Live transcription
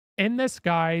In this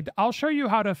guide, I'll show you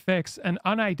how to fix an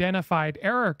unidentified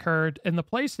error occurred in the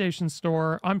PlayStation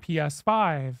Store on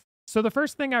PS5. So the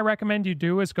first thing I recommend you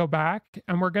do is go back,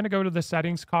 and we're going to go to the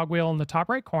settings cogwheel in the top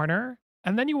right corner,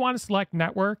 and then you want to select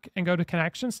network and go to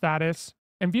connection status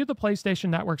and view the PlayStation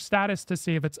Network status to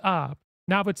see if it's up.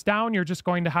 Now if it's down, you're just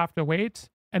going to have to wait,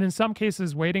 and in some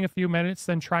cases waiting a few minutes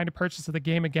then trying to purchase the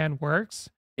game again works.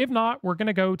 If not, we're going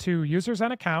to go to users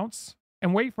and accounts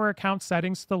and wait for account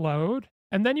settings to load.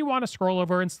 And then you want to scroll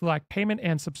over and select payment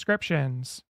and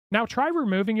subscriptions. Now try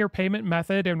removing your payment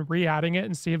method and re-adding it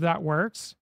and see if that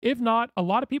works. If not, a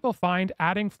lot of people find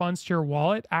adding funds to your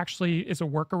wallet actually is a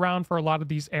workaround for a lot of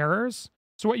these errors.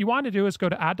 So what you want to do is go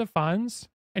to add to funds,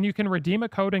 and you can redeem a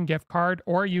code and gift card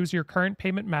or use your current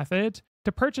payment method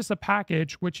to purchase a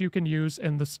package which you can use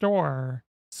in the store.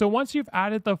 So once you've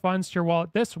added the funds to your wallet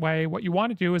this way, what you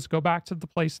want to do is go back to the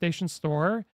PlayStation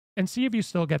Store and see if you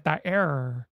still get that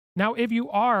error. Now, if you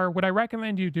are, what I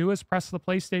recommend you do is press the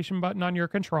PlayStation button on your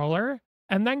controller,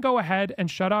 and then go ahead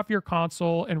and shut off your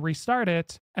console and restart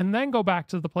it, and then go back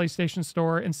to the PlayStation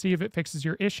Store and see if it fixes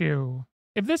your issue.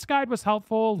 If this guide was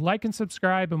helpful, like and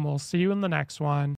subscribe, and we'll see you in the next one.